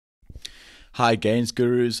Hi Gains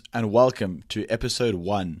Gurus, and welcome to episode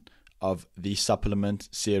 1 of the supplement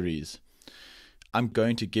series. I'm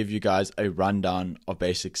going to give you guys a rundown of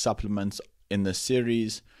basic supplements in this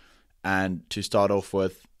series, and to start off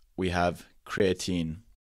with, we have creatine.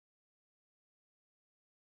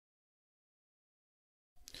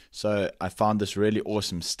 So I found this really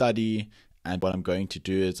awesome study, and what I'm going to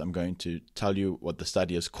do is I'm going to tell you what the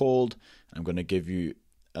study is called. I'm going to give you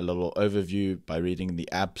a little overview by reading the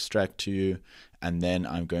abstract to you, and then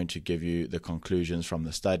I'm going to give you the conclusions from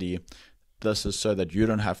the study. This is so that you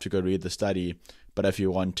don't have to go read the study, but if you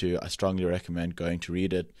want to, I strongly recommend going to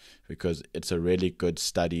read it because it's a really good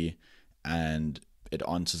study and it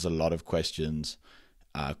answers a lot of questions,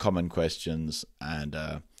 common questions, and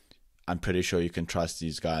I'm pretty sure you can trust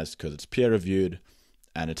these guys because it's peer reviewed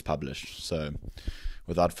and it's published. So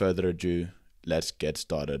without further ado, let's get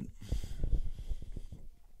started.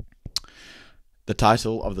 The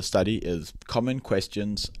title of the study is Common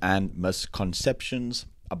Questions and Misconceptions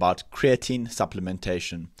about Creatine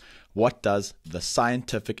Supplementation. What does the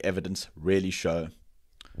scientific evidence really show?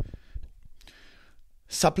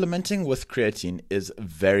 Supplementing with creatine is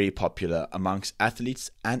very popular amongst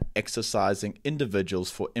athletes and exercising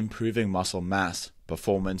individuals for improving muscle mass,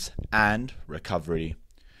 performance, and recovery.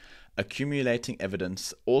 Accumulating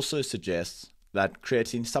evidence also suggests that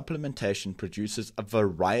creatine supplementation produces a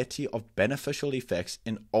variety of beneficial effects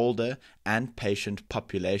in older and patient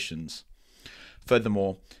populations.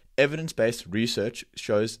 Furthermore, evidence-based research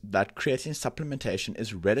shows that creatine supplementation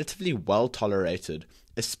is relatively well tolerated,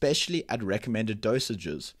 especially at recommended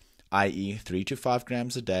dosages, i.e. 3 to 5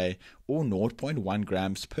 grams a day or 0.1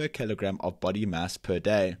 grams per kilogram of body mass per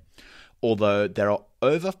day. Although there are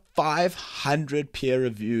over 500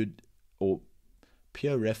 peer-reviewed or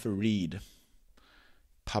peer-refereed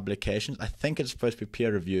publications, I think it's supposed to be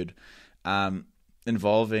peer-reviewed,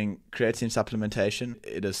 involving creatine supplementation,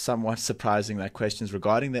 it is somewhat surprising that questions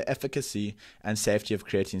regarding the efficacy and safety of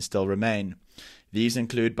creatine still remain. These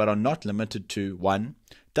include, but are not limited to: 1.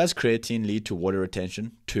 Does creatine lead to water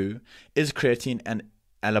retention? 2. Is creatine an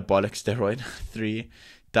anabolic steroid? 3.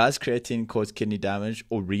 Does creatine cause kidney damage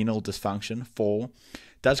or renal dysfunction? 4.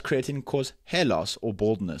 Does creatine cause hair loss or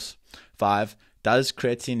baldness? 5. Does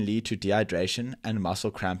creatine lead to dehydration and muscle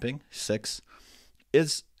cramping? 6.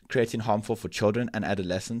 Is creatine harmful for children and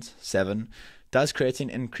adolescents? 7. Does creatine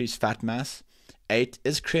increase fat mass? 8.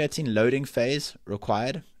 Is creatine loading phase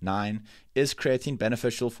required? 9. Is creatine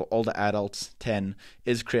beneficial for older adults? 10.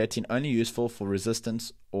 Is creatine only useful for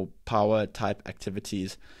resistance or power type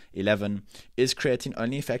activities? 11. Is creatine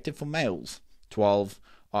only effective for males? 12.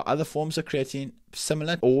 Are other forms of creatine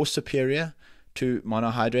similar or superior to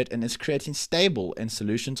monohydrate, and is creatine stable in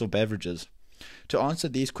solutions or beverages? To answer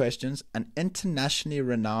these questions, an internationally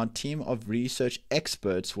renowned team of research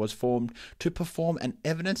experts was formed to perform an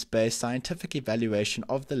evidence-based scientific evaluation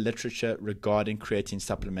of the literature regarding creatine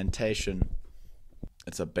supplementation.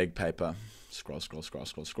 It's a big paper.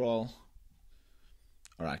 Scroll.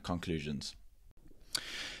 Alright, conclusions.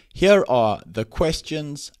 Here are the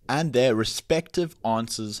questions and their respective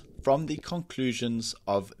answers from the conclusions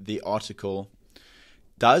of the article.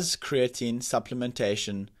 Does creatine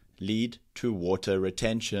supplementation lead to water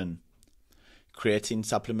retention? Creatine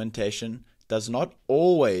supplementation does not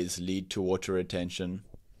always lead to water retention.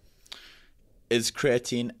 Is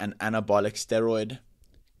creatine an anabolic steroid?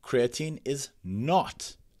 Creatine is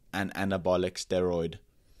not an anabolic steroid.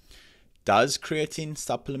 Does creatine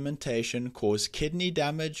supplementation cause kidney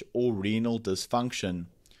damage or renal dysfunction?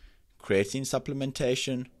 Creatine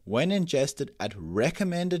supplementation, when ingested at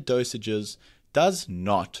recommended dosages, does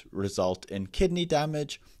not result in kidney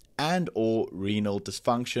damage and or renal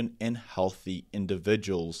dysfunction in healthy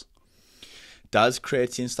individuals. Does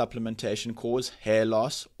creatine supplementation cause hair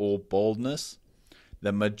loss or baldness?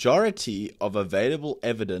 The majority of available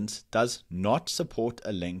evidence does not support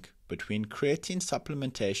a link between creatine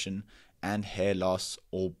supplementation and hair loss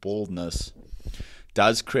or baldness.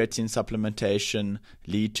 Does creatine supplementation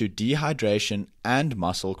lead to dehydration and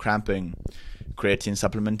muscle cramping? Creatine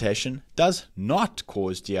supplementation does not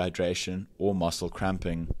cause dehydration or muscle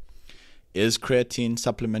cramping. Is creatine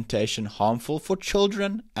supplementation harmful for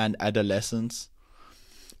children and adolescents?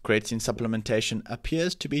 Creatine supplementation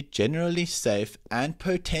appears to be generally safe and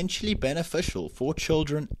potentially beneficial for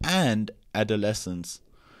children and adolescents.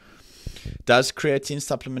 Does creatine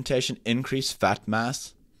supplementation increase fat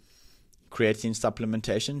mass? Creatine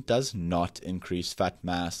supplementation does not increase fat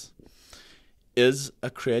mass. Is a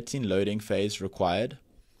creatine loading phase required?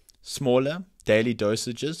 Smaller daily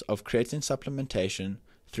dosages of creatine supplementation,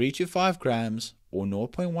 3 to 5 grams or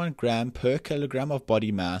 0.1 gram per kilogram of body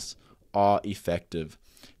mass, are effective.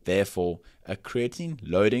 Therefore, a creatine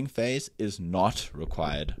loading phase is not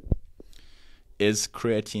required. Is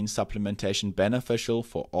creatine supplementation beneficial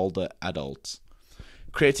for older adults?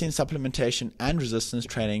 Creatine supplementation and resistance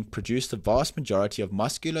training produce the vast majority of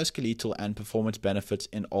musculoskeletal and performance benefits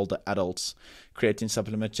in older adults. Creatine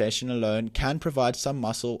supplementation alone can provide some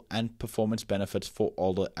muscle and performance benefits for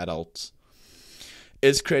older adults.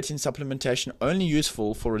 Is creatine supplementation only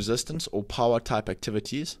useful for resistance or power type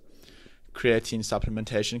activities? Creatine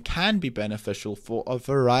supplementation can be beneficial for a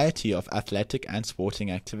variety of athletic and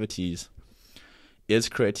sporting activities. Is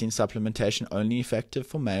creatine supplementation only effective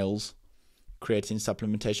for males? Creatine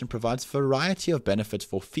supplementation provides a variety of benefits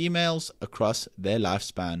for females across their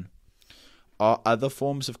lifespan. Are other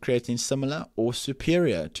forms of creatine similar or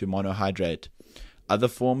superior to monohydrate? Other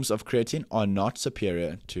forms of creatine are not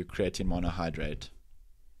superior to creatine monohydrate.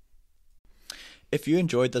 If you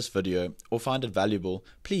enjoyed this video or found it valuable,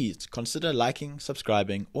 please consider liking,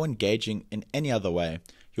 subscribing, or engaging in any other way.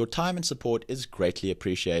 Your time and support is greatly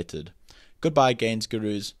appreciated. Goodbye, Gains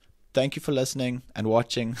Gurus. Thank you for listening and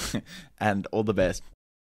watching, and all the best.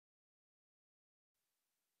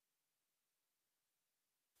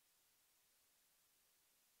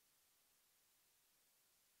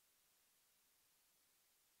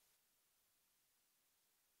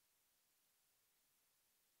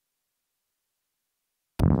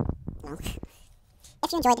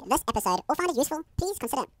 If you enjoyed this episode or found it useful, please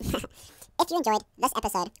consider If you enjoyed this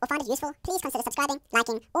episode or found it useful, please consider subscribing,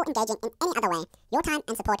 liking, or engaging in any other way. Your time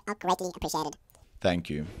and support are greatly appreciated. Thank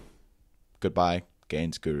you. Goodbye,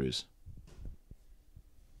 Gains Gurus.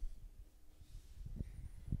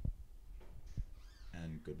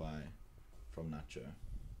 And goodbye from Nacho.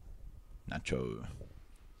 Nacho.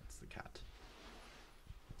 That's the cat.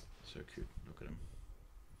 So cute. Look at him.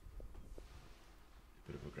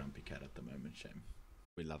 Bit of a grumpy cat at the moment, shame.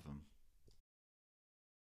 We love him.